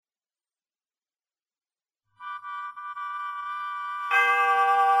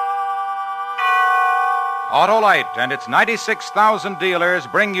Autolite and its 96,000 dealers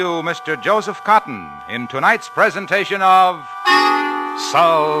bring you Mr. Joseph Cotton in tonight's presentation of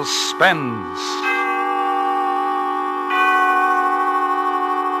Suspense.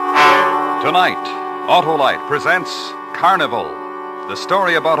 Tonight, Autolite presents Carnival, the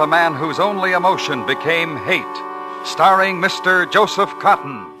story about a man whose only emotion became hate, starring Mr. Joseph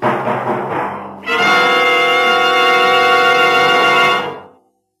Cotton.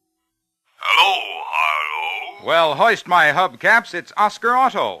 Well, hoist my hubcaps. It's Oscar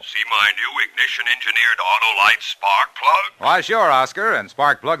Otto. See my new ignition-engineered Autolite spark plug? Why, sure, Oscar. And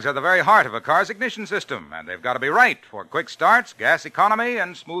spark plugs are the very heart of a car's ignition system, and they've got to be right for quick starts, gas economy,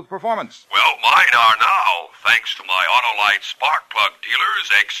 and smooth performance. Well, mine are now, thanks to my Autolite spark plug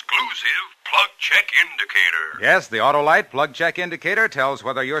dealer's exclusive plug check indicator. Yes, the Autolite plug check indicator tells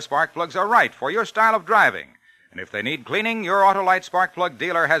whether your spark plugs are right for your style of driving. And if they need cleaning, your Autolite spark plug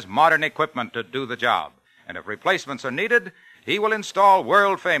dealer has modern equipment to do the job. And if replacements are needed, he will install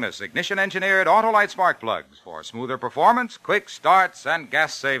world-famous ignition-engineered Autolite spark plugs for smoother performance, quick starts, and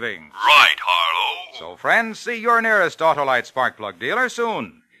gas saving. Right, Harlow. So, friends, see your nearest Autolite spark plug dealer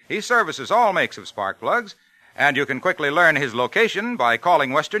soon. He services all makes of spark plugs, and you can quickly learn his location by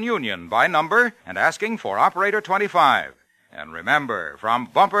calling Western Union by number and asking for Operator 25. And remember, from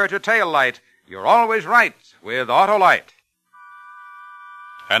bumper to tail light, you're always right with Autolite.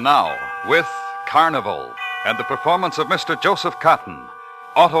 And now, with Carnival and the performance of Mr. Joseph Cotton,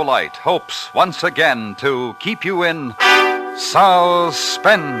 Autolite hopes once again to keep you in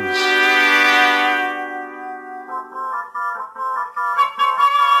suspense.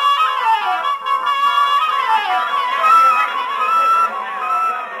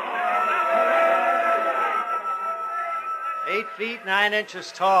 "8 feet 9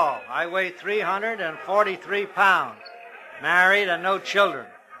 inches tall. I weigh 343 pounds. Married and no children.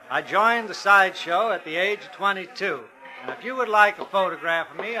 I joined the sideshow at the age of 22. And if you would like a photograph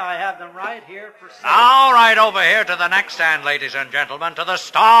of me, I have them right here for sale." All right, over here to the next stand, ladies and gentlemen, to the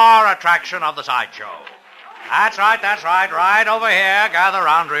star attraction of the sideshow. That's right, right over here. Gather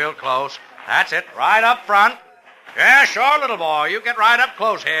round real close. That's it, right up front. Yeah, sure, little boy, you get right up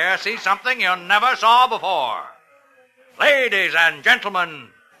close here. See something you never saw before. Ladies and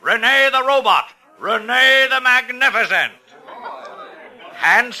gentlemen, Rene the Robot, Rene the Magnificent.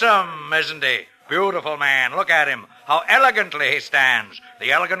 Handsome, isn't he? Beautiful man. Look at him. How elegantly he stands.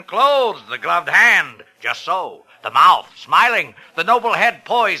 The elegant clothes, the gloved hand. Just so. The mouth, smiling. The noble head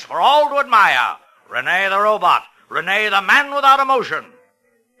poised for all to admire. Rene the Robot. Rene the man without emotion.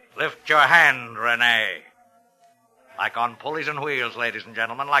 Lift your hand, Rene. Like on pulleys and wheels, ladies and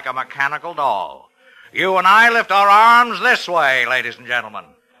gentlemen, like a mechanical doll. You and I lift our arms this way, ladies and gentlemen.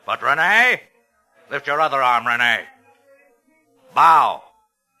 But Rene, lift your other arm, Rene. Bow.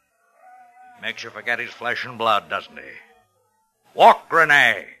 Makes you forget his flesh and blood, doesn't he? Walk,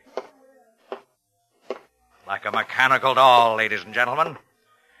 Rene. Like a mechanical doll, ladies and gentlemen.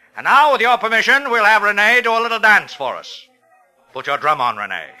 And now, with your permission, we'll have Rene do a little dance for us. Put your drum on,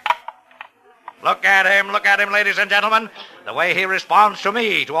 Rene. Look at him, ladies and gentlemen. The way he responds to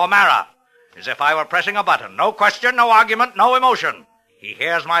me, to O'Mara, as if I were pressing a button. No question, no argument, no emotion. He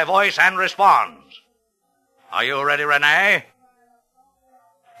hears my voice and responds. Are you ready, Rene?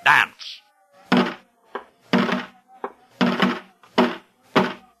 Dance.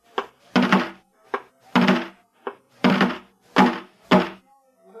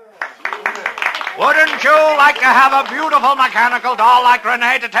 Wouldn't you like to have a beautiful mechanical doll like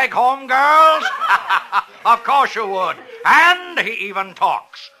Rene to take home, girls? Of course you would. And he even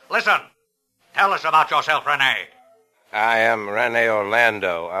talks. Listen. Tell us about yourself, Rene. I am Rene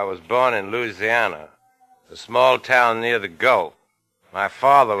Orlando. I was born in Louisiana, a small town near the Gulf. My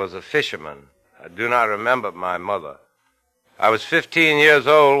father was a fisherman. I do not remember my mother. I was 15 years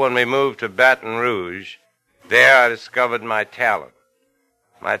old when we moved to Baton Rouge. There I discovered my talent.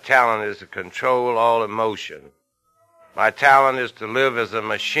 My talent is to control all emotion. My talent is to live as a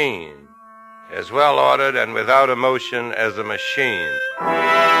machine, as well-ordered and without emotion as a machine.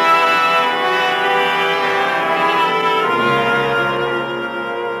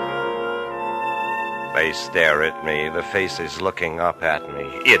 They stare at me, the faces looking up at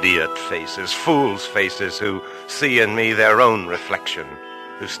me, idiot faces, fools' faces who see in me their own reflection,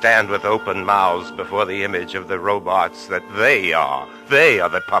 who stand with open mouths before the image of the robots that they are. They are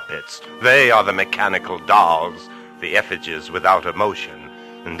the puppets. They are the mechanical dolls, the effigies without emotion.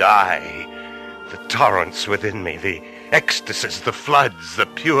 And I, the torrents within me, the ecstasies, the floods, the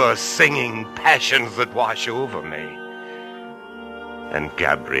pure singing passions that wash over me. And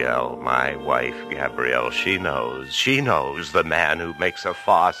Gabrielle, my wife, Gabrielle, she knows. She knows the man who makes a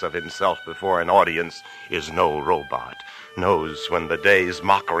farce of himself before an audience is no robot. Knows when the day's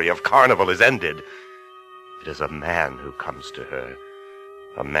mockery of Carnival is ended. It is a man who comes to her.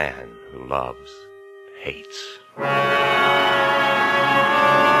 A man who loves, hates.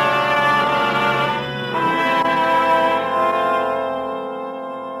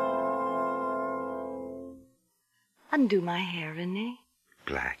 Undo my hair, Renee.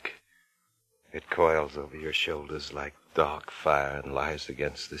 Black. It coils over your shoulders like dark fire and lies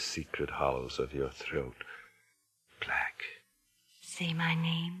against the secret hollows of your throat. Black. Say my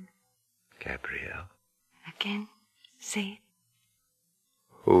name. Gabrielle. Again. Say it.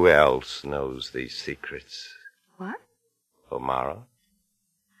 Who else knows these secrets? What? O'Mara?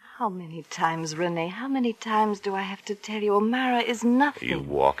 How many times, Renee? How many times do I have to tell you O'Mara is nothing? You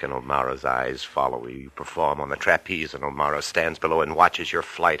walk and O'Mara's eyes follow you. You perform on the trapeze and O'Mara stands below and watches your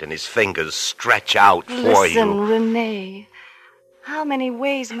flight and his fingers stretch out for you. Listen, Renee. How many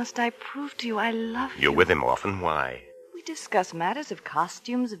ways must I prove to you I love you? You're with him often. Why? We discuss matters of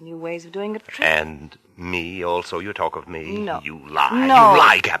costumes, of new ways of doing a trick. And me also? You talk of me? No. You lie. No. You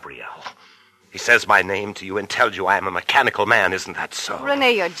lie, Gabrielle. He says my name to you and tells you I am a mechanical man. Isn't that so?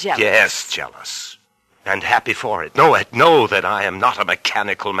 Renee, you're jealous. Yes, jealous. And happy for it. Know that I am not a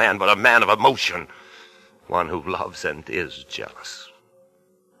mechanical man, but a man of emotion. One who loves and is jealous.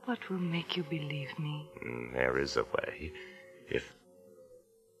 What will make you believe me? There is a way. If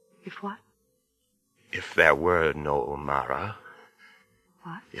what? If there were no O'Mara.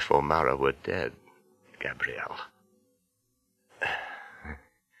 What? If O'Mara were dead, Gabrielle.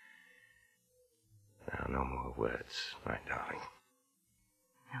 Now, no more words, my darling.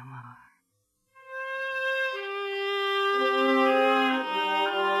 No more.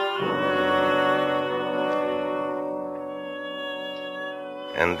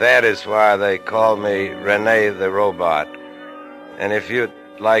 And that is why they call me Renee the Robot. And if you'd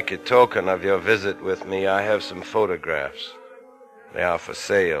like a token of your visit with me, I have some photographs. They are for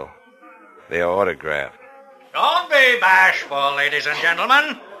sale. They are autographed. Don't be bashful, ladies and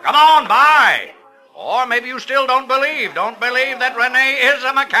gentlemen. Come on, buy. Or maybe you still don't believe. Don't believe that Renee is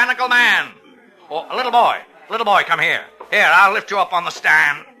a mechanical man. Oh, little boy, come here. Here, I'll lift you up on the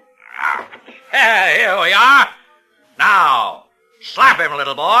stand. Here we are. Now, slap him,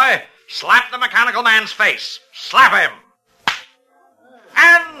 little boy. Slap the mechanical man's face. Slap him.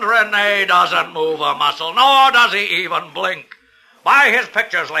 And Renee doesn't move a muscle, nor does he even blink. Buy his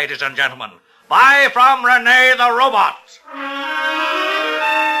pictures, ladies and gentlemen. Buy from Renee the Robot.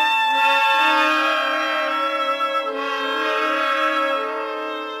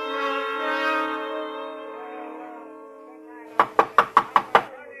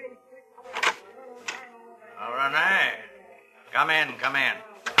 Renee, come in.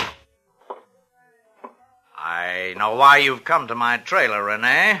 I know why you've come to my trailer,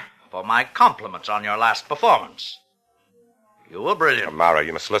 Renee. For my compliments on your last performance. You were brilliant. O'Mara,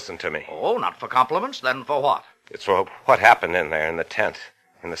 you must listen to me. Oh, not for compliments, then for what? It's for what happened in there in the tent,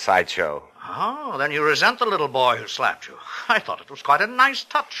 in the sideshow. Oh, then you resent the little boy who slapped you. I thought it was quite a nice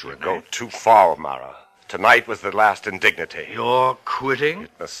touch, Renee. You go too far, O'Mara. Tonight was the last indignity. You're quitting?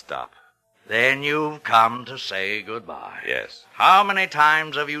 It must stop. Then you've come to say goodbye. Yes. How many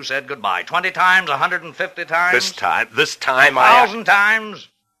times have you said goodbye? 20 times? 150 times? This time 1,000 times?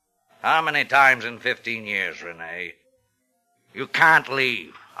 How many times in 15 years, Renee? You can't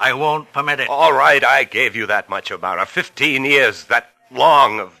leave. I won't permit it. All right, I gave you that much, O'Mara. 15 years, that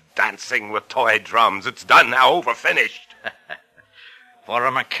long of dancing with toy drums. It's done now, over, finished. For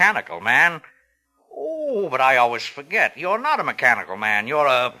a mechanical man? Oh, but I always forget. You're not a mechanical man. You're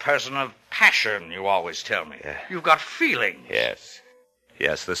a person of passion, you always tell me. Yeah. You've got feelings.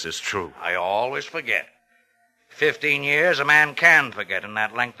 Yes, this is true. I always forget. 15 years a man can forget in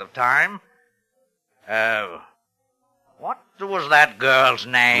that length of time. What was that girl's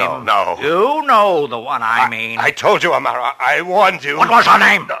name? No. You know the one I mean. I told you, O'Mara. I warned you. What was her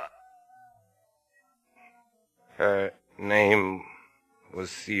name? Her name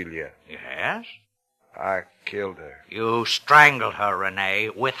was Celia. Yes? I killed her. You strangled her, Renee,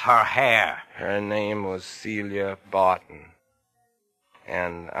 with her hair. Her name was Celia Barton.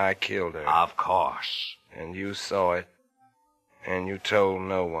 And I killed her. Of course. And you saw it. And you told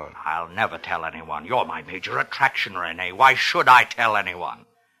no one. I'll never tell anyone. You're my major attraction, Renee. Why should I tell anyone?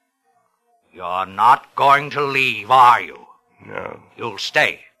 You're not going to leave, are you? No. You'll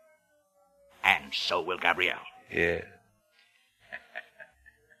stay. And so will Gabrielle. Yeah.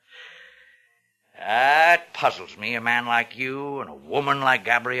 That puzzles me, a man like you and a woman like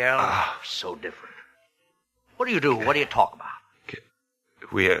Gabrielle. So different. What do you do? What do you talk about?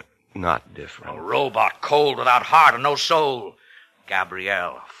 We're not different. A robot, cold, without heart and no soul.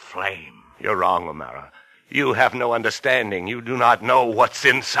 Gabrielle, flame. You're wrong, O'Mara. You have no understanding. You do not know what's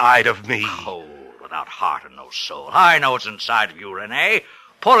inside of me. Cold, without heart and no soul. I know what's inside of you, Rene.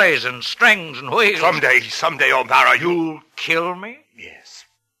 Pulleys and strings and wheels. Someday, O'Mara, You'll kill me? Yes.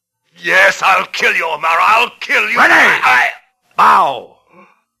 Yes, I'll kill you, O'Mara. I'll kill you. Rene! Bow!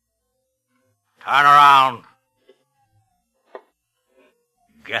 Turn around.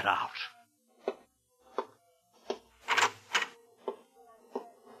 Get out.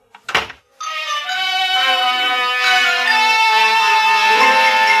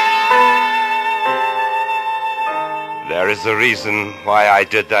 There is a reason why I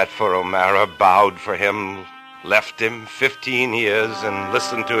did that for O'Mara, bowed for him, left him 15 years and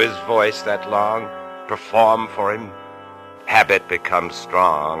listened to his voice that long, perform for him. Habit becomes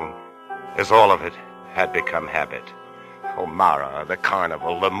strong, as all of it had become habit. O'Mara, the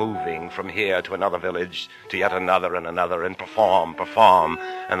carnival, the moving from here to another village, to yet another, and perform,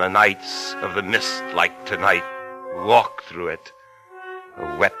 and the nights of the mist like tonight, walk through it.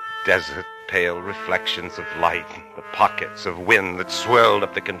 A wet desert, pale reflections of light, the pockets of wind that swirled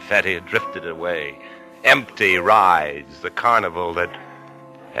up the confetti and drifted away. Empty rides, the carnival that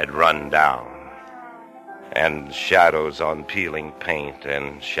had run down. And shadows on peeling paint,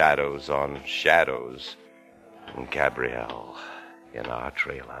 and shadows on shadows. And Gabrielle in our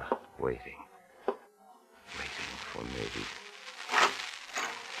trailer, waiting for me.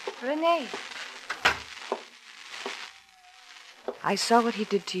 Rene. I saw what he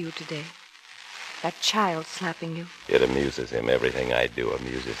did to you today. That child slapping you. It amuses him. Everything I do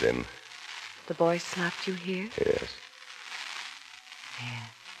amuses him. The boy slapped you here? Yes. There.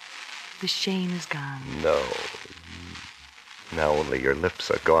 The shame is gone. No. Now only your lips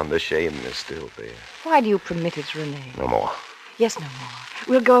are gone. The shame is still there. Why do you permit it, Rene? No more. Yes, no more.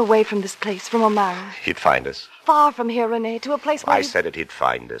 We'll go away from this place, from O'Mara. He'd find us. Far from here, Rene, to a place where I said it, he'd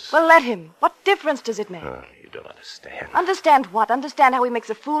find us. Well, let him. What difference does it make? You don't understand. Understand what? Understand how he makes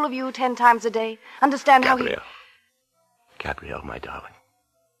a fool of you 10 times a day? Understand how he... Gabrielle, my darling.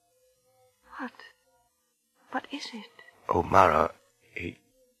 What? What is it? O'Mara, he...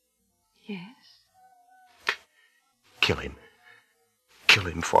 Yes? Kill him. Kill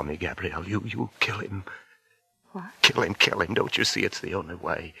him for me, Gabrielle. You kill him. What? Kill him. Don't you see it's the only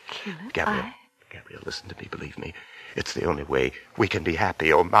way? Kill him? Gabrielle, listen to me, believe me. It's the only way we can be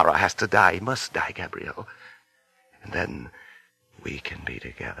happy. O'Mara has to die. He must die, Gabrielle. And then we can be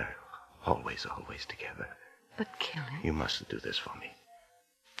together. Always, always together. But kill him? You mustn't do this for me.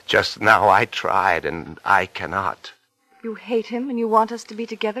 Just now I tried, and I cannot. You hate him, and you want us to be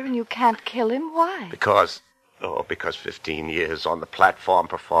together, and you can't kill him? Why? Because 15 years on the platform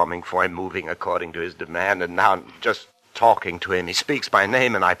performing for him, moving according to his demand, and now just talking to him. He speaks my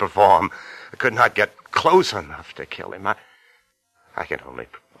name, and I perform. I could not get close enough to kill him. I can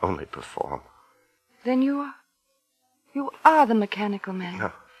only perform. Then you are the mechanical man.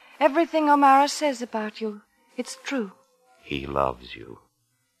 No. Everything O'Mara says about you, it's true. He loves you.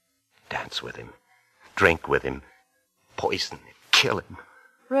 Dance with him. Drink with him. Poison him. Kill him.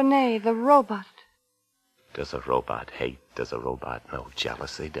 Rene, the robot. Does a robot hate? Does a robot know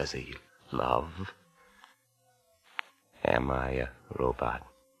jealousy? Does he love? Am I a robot,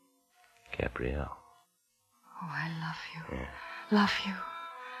 Gabrielle? Oh, I love you. Yeah. Love you.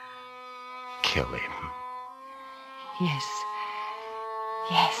 Kill him. Yes.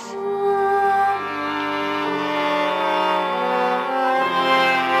 Yes.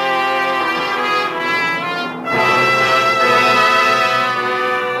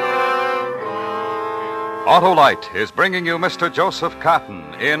 Autolite is bringing you Mr. Joseph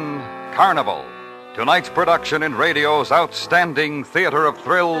Cotton in Carnival, tonight's production in radio's outstanding theater of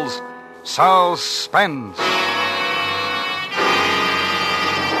thrills, Suspense. Say,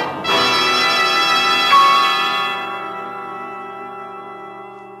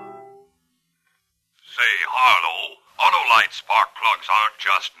 Harlow, Autolite spark plugs aren't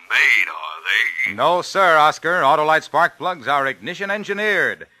just made, are they? No, sir, Oscar. Autolite spark plugs are ignition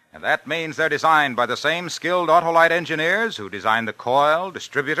engineered. And that means they're designed by the same skilled Autolite engineers who design the coil,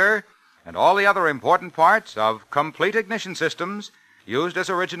 distributor, and all the other important parts of complete ignition systems used as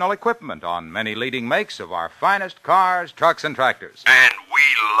original equipment on many leading makes of our finest cars, trucks, and tractors. And we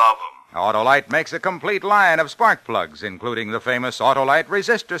love 'em. Autolite makes a complete line of spark plugs, including the famous Autolite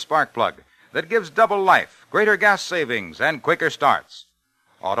resistor spark plug that gives double life, greater gas savings, and quicker starts.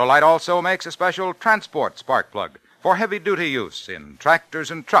 Autolite also makes a special transport spark plug for heavy-duty use in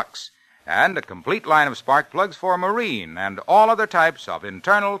tractors and trucks, and a complete line of spark plugs for marine and all other types of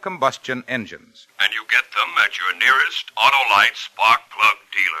internal combustion engines. And you get them at your nearest Autolite spark plug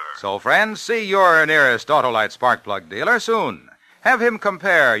dealer. So, friends, see your nearest Autolite spark plug dealer soon. Have him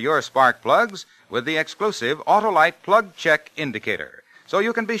compare your spark plugs with the exclusive Autolite Plug Check Indicator, so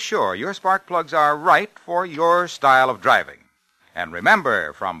you can be sure your spark plugs are right for your style of driving. And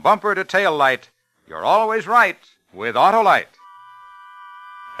remember, from bumper to tail light, you're always right with Autolite.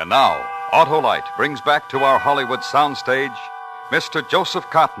 And now, Autolite brings back to our Hollywood soundstage Mr. Joseph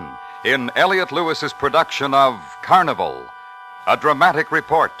Cotton in Elliot Lewis's production of Carnival, a dramatic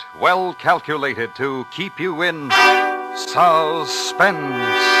report well calculated to keep you in suspense.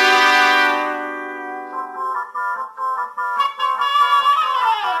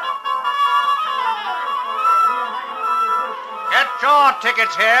 Get your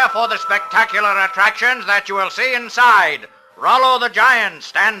tickets here for the spectacular attractions that you will see inside. Rollo the Giant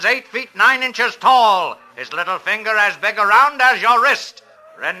stands 8 feet 9 inches tall, his little finger as big around as your wrist.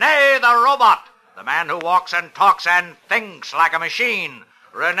 Rene the Robot, the man who walks and talks and thinks like a machine.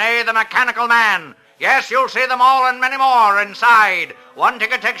 Rene the Mechanical Man. Yes, you'll see them all and many more inside. One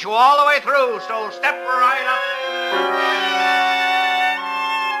ticket takes you all the way through, so step right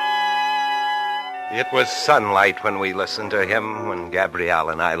up. It was sunlight when we listened to him, when Gabrielle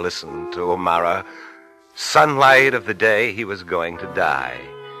and I listened to O'Mara. Sunlight of the day he was going to die.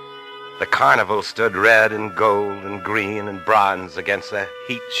 The carnival stood red and gold and green and bronze against the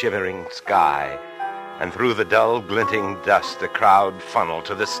heat-shivering sky. And through the dull, glinting dust, the crowd funneled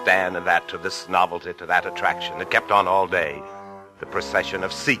to this stand and that, to this novelty, to that attraction. It kept on all day. The procession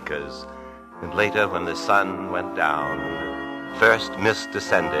of seekers. And later, when the sun went down, first mist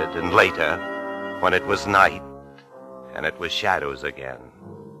descended, and later, when it was night, and it was shadows again.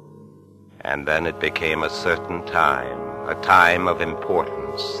 And then it became a certain time, a time of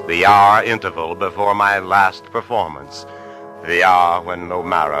importance, the hour interval before my last performance, the hour when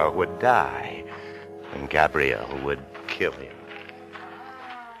O'Mara would die, and Gabrielle would kill him.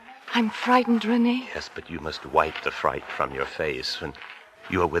 I'm frightened, Rene. Yes, but you must wipe the fright from your face. When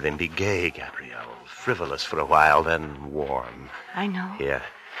you are with him, be gay, Gabrielle, frivolous for a while, then warm. I know. Here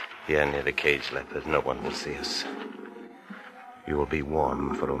near the cage, Leopard, no one will see us. You will be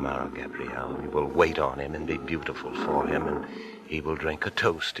warm for O'Mara, Gabrielle. You will wait on him and be beautiful for him, and he will drink a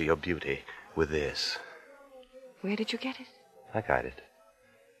toast to your beauty with this. Where did you get it? I got it.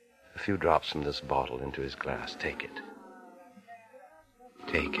 A few drops from this bottle into his glass. Take it.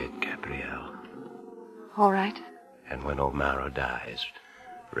 Take it, Gabrielle. All right. And when O'Mara dies,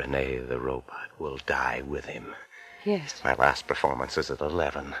 Rene the Robot will die with him. Yes. My last performance is at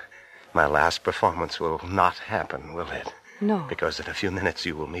 11. My last performance will not happen, will it? No. Because in a few minutes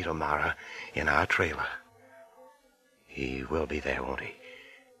you will meet O'Mara in our trailer. He will be there, won't he?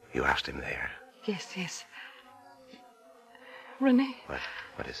 You asked him there. Yes. Rene.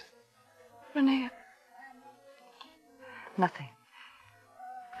 What is it? Rene. Nothing.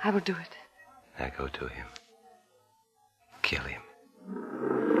 I will do it. Now go to him. Kill him.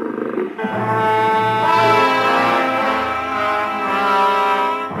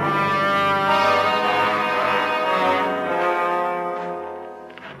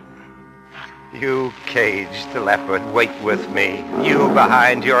 You caged leopard, wait with me. You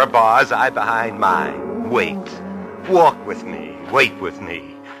behind your bars, I behind mine. Wait. Walk with me. Wait with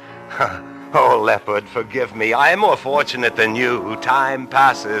me. Oh, leopard, forgive me. I am more fortunate than you. Time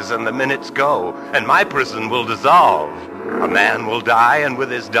passes and the minutes go, and my prison will dissolve. A man will die, and with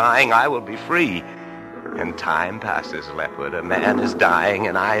his dying I will be free. And time passes, leopard. A man is dying,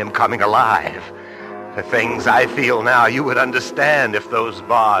 and I am coming alive. The things I feel now you would understand if those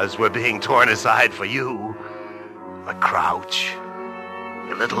bars were being torn aside for you. But crouch.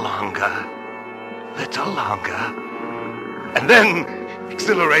 A little longer. And then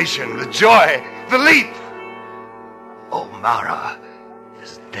exhilaration, the joy, the leap. O'Mara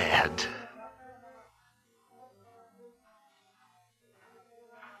is dead.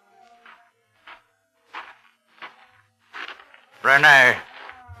 Rene.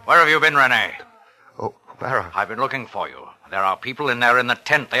 Where have you been, Rene? Oh, O'Mara. I've been looking for you. There are people in there in the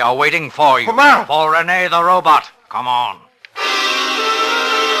tent. They are waiting for you. O'Mara! For Rene the Robot. Come on.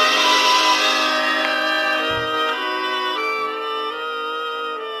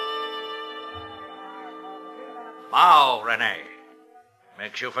 Now, Rene.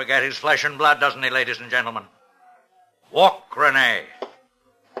 Makes you forget his flesh and blood, doesn't he, ladies and gentlemen? Walk, Rene.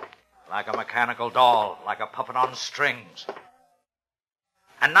 Like a mechanical doll, like a puppet on strings.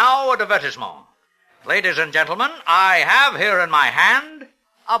 And now, a advertisement. Ladies and gentlemen, I have here in my hand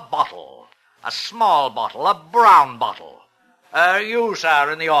a bottle. A small bottle, a brown bottle. You,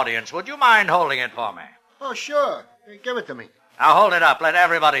 sir, in the audience, would you mind holding it for me? Oh, sure. Give it to me. Now hold it up. Let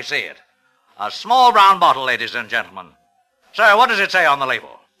everybody see it. A small brown bottle, ladies and gentlemen. Sir, what does it say on the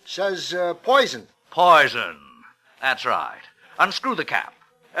label? Says poison. Poison. That's right. Unscrew the cap.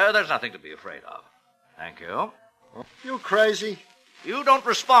 There's nothing to be afraid of. Thank you. You crazy? You don't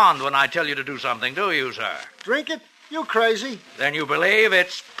respond when I tell you to do something, do you, sir? Drink it? You crazy? Then you believe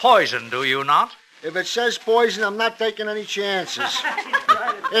it's poison, do you not? If it says poison, I'm not taking any chances.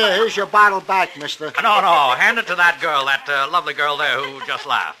 Here's your bottle back, mister. No. Hand it to that girl, that lovely girl there who just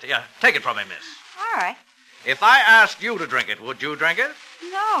laughed. Yeah, take it from me, miss. All right. If I asked you to drink it, would you drink it?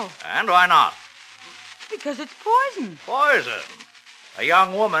 No, And why not? because it's poison. Poison. A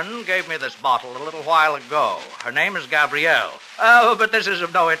young woman gave me this bottle a little while ago. Her name is Gabrielle. Oh, but this is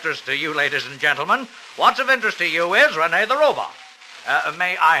of no interest to you, ladies and gentlemen. What's of interest to you is Rene the robot.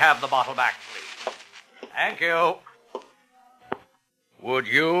 May I have the bottle back, please? Thank you. Would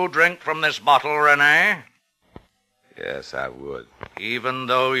you drink from this bottle, Rene? Yes, I would. Even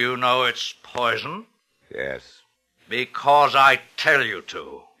though you know it's poison? Yes. Because I tell you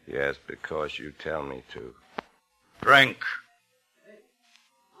to. Yes, because you tell me to. Drink.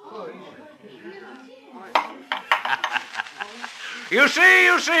 You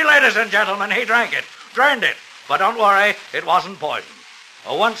see, ladies and gentlemen, he drank it, drained it. But don't worry, it wasn't poison.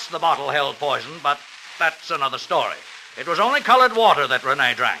 Once the bottle held poison, but that's another story. It was only colored water that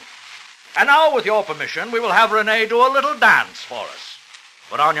Rene drank. And now, with your permission, we will have Rene do a little dance for us.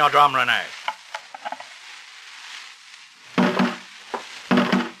 Put on your drum, Rene.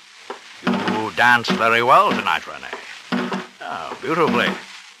 You dance very well tonight, Rene. Oh, beautifully.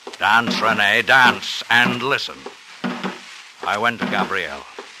 Dance, Rene, dance, and listen. I went to Gabrielle,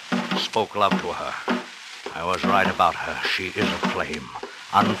 spoke love to her. I was right about her. She is a flame,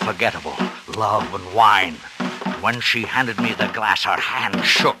 unforgettable, love and wine. When she handed me the glass, her hand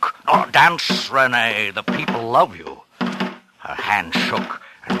shook. Oh, dance, Rene, the people love you. Her hand shook,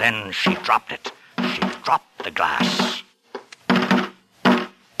 and then she dropped it. She dropped the glass.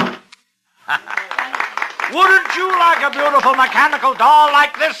 Wouldn't you like a beautiful mechanical doll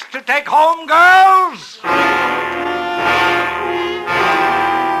like this to take home, girls?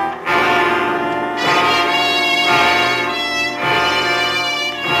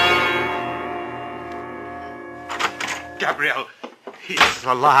 Gabrielle, he's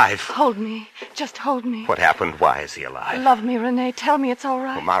alive. Hold me. Just hold me. What happened? Why is he alive? Love me, Rene. Tell me it's all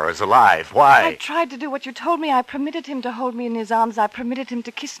right. Omara's alive. Why? I tried to do what you told me. I permitted him to hold me in his arms. I permitted him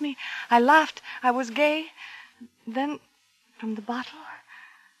to kiss me. I laughed. I was gay. Then, from the bottle,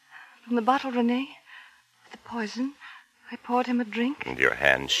 Rene, the poison, I poured him a drink. And your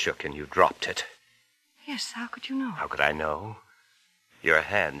hand shook and you dropped it. Yes, how could you know? How could I know? Your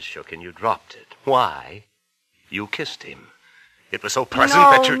hand shook and you dropped it. Why? You kissed him. It was so pleasant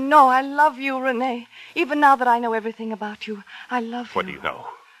that you... No, I love you, Rene. Even now that I know everything about you, I love you. What do you know?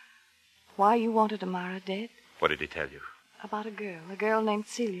 Why you wanted Amara dead? What did he tell you? About a girl named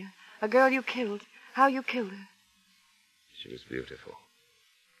Celia. A girl you killed. How you killed her. She was beautiful.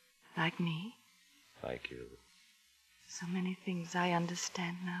 Like me? Like you. So many things I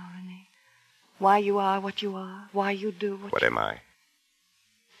understand now, Rene. Why you are what you are. Why you do What am I?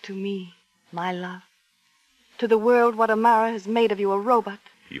 To me, my love. To the world, what Amara has made of you, a robot.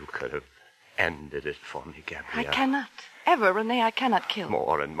 You could have ended it for me, Gabrielle. I cannot. Ever, Rene, I cannot kill.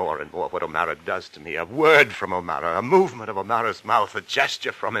 More and more and more what Omara does to me. A word from Omara, a movement of Omara's mouth, a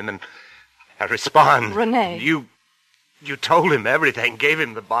gesture from him, and I respond. Rene. You told him everything, gave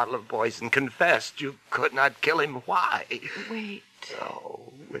him the bottle of poison, confessed you could not kill him. Why? Wait.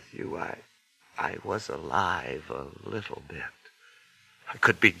 Oh, with you, I was alive a little bit. I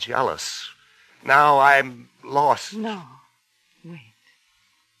could be jealous. Now I'm lost. No. Wait.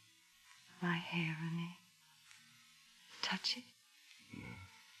 My hair, Rene. Touch it.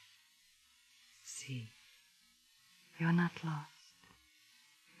 See. You're not lost.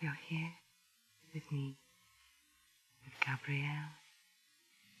 You're here with me. With Gabrielle.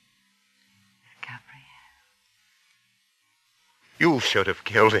 With Gabrielle. You should have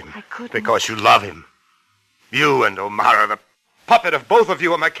killed him. I couldn't. Because you love him. You and Omara, the puppet of both of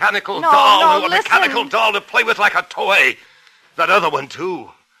you, a mechanical No, doll. no, A mechanical listen. doll to play with like a toy. That other one, too.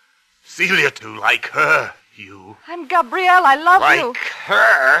 Celia, too, like her. You. I'm Gabrielle. I love you. Like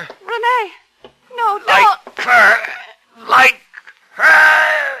her. Rene. No, don't. Like her. Like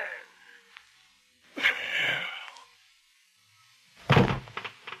her.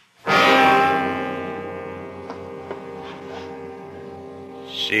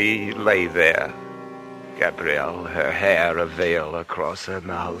 She lay there, Gabrielle, her hair a veil across her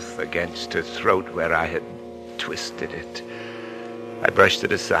mouth, against her throat where I had twisted it. I brushed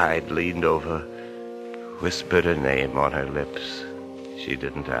it aside, leaned over, whispered her name on her lips. She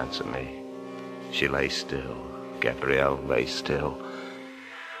didn't answer me. She lay still. Gabrielle lay still.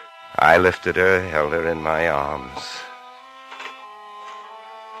 I lifted her, held her in my arms.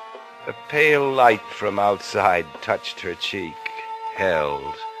 A pale light from outside touched her cheek,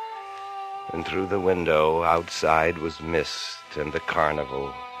 held. And through the window outside was mist and the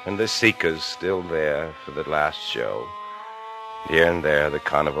carnival, and the seekers still there for the last show. Here and there the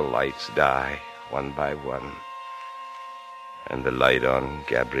carnival lights die, one by one. And the light on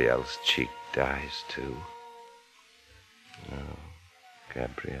Gabrielle's cheek dies, too. No,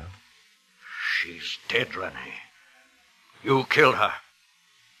 Gabrielle. She's dead, Rene. You killed her.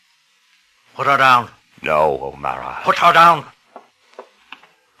 Put her down. No, O'Mara. Put her down.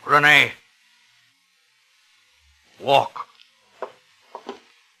 Rene. Walk.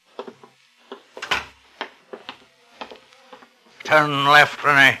 Turn left,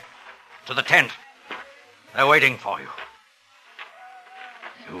 Rene. To the tent. They're waiting for you.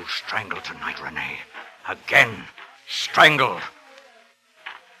 You strangled tonight, Rene. Again. Strangled.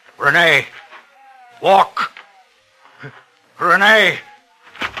 Rene. Walk. Rene.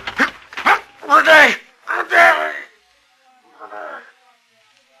 Rene. Rene.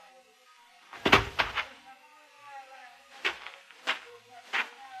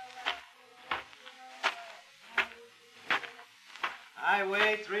 I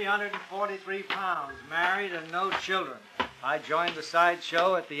weigh 343 pounds, married and no children. I joined the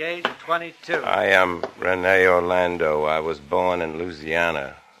sideshow at the age of 22. I am Rene Orlando. I was born in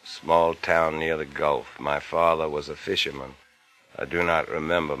Louisiana, a small town near the Gulf. My father was a fisherman. I do not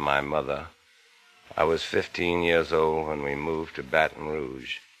remember my mother. I was 15 years old when we moved to Baton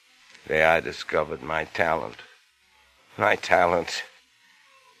Rouge. There I discovered my talent. My talent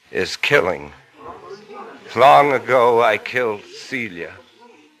is killing. Long ago I killed Celia.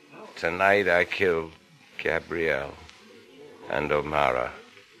 Tonight I killed Gabrielle and O'Mara.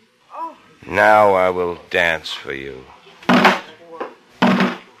 Now I will dance for you.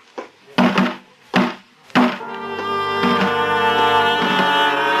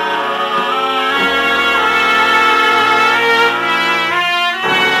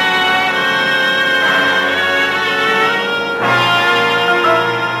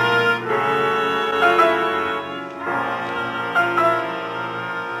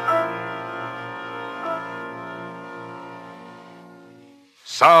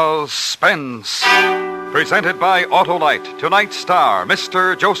 Suspense. Presented by Autolite. Tonight's star,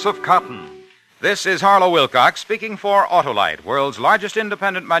 Mr. Joseph Cotton. This is Harlow Wilcox speaking for Autolite, world's largest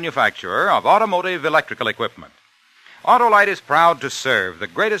independent manufacturer of automotive electrical equipment. Autolite is proud to serve the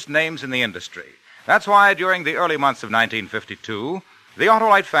greatest names in the industry. That's why during the early months of 1952, the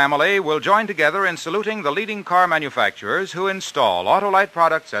Autolite family will join together in saluting the leading car manufacturers who install Autolite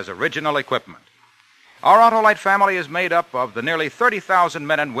products as original equipment. Our Autolite family is made up of the nearly 30,000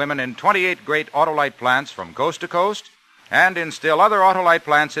 men and women in 28 great Autolite plants from coast to coast and in still other Autolite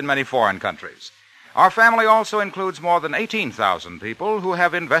plants in many foreign countries. Our family also includes more than 18,000 people who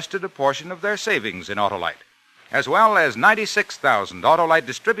have invested a portion of their savings in Autolite, as well as 96,000 Autolite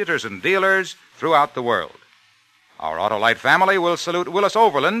distributors and dealers throughout the world. Our Autolite family will salute Willis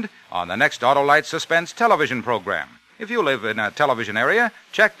Overland on the next Autolite Suspense television program. If you live in a television area,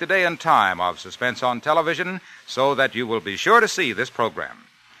 check the day and time of Suspense on television so that you will be sure to see this program.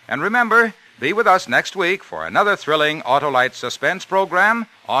 And remember, be with us next week for another thrilling Autolite Suspense program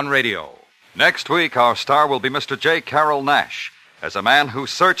on radio. Next week, our star will be Mr. J. Carroll Nash, as a man who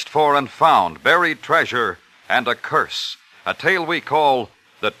searched for and found buried treasure and a curse, a tale we call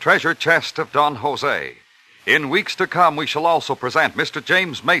The Treasure Chest of Don Jose. In weeks to come, we shall also present Mr.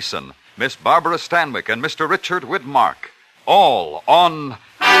 James Mason, Miss Barbara Stanwyck, and Mr. Richard Widmark, all on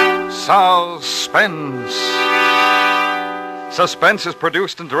Suspense. Suspense is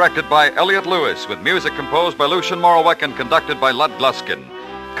produced and directed by Elliott Lewis, with music composed by Lucien Moraweck and conducted by Lud Gluskin.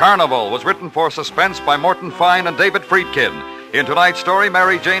 Carnival was written for Suspense by Morton Fine and David Friedkin. In tonight's story,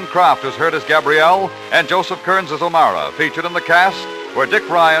 Mary Jane Croft was heard as Gabrielle, and Joseph Kearns as O'Mara. Featured in the cast were Dick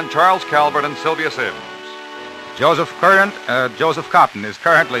Ryan, Charles Calvert, and Sylvia Sims. Joseph Cotton is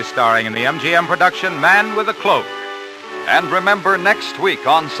currently starring in the MGM production Man with a Cloak. And remember, next week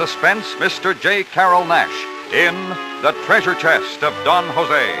on Suspense, Mr. J. Carroll Nash in The Treasure Chest of Don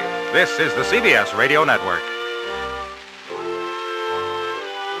Jose. This is the CBS Radio Network.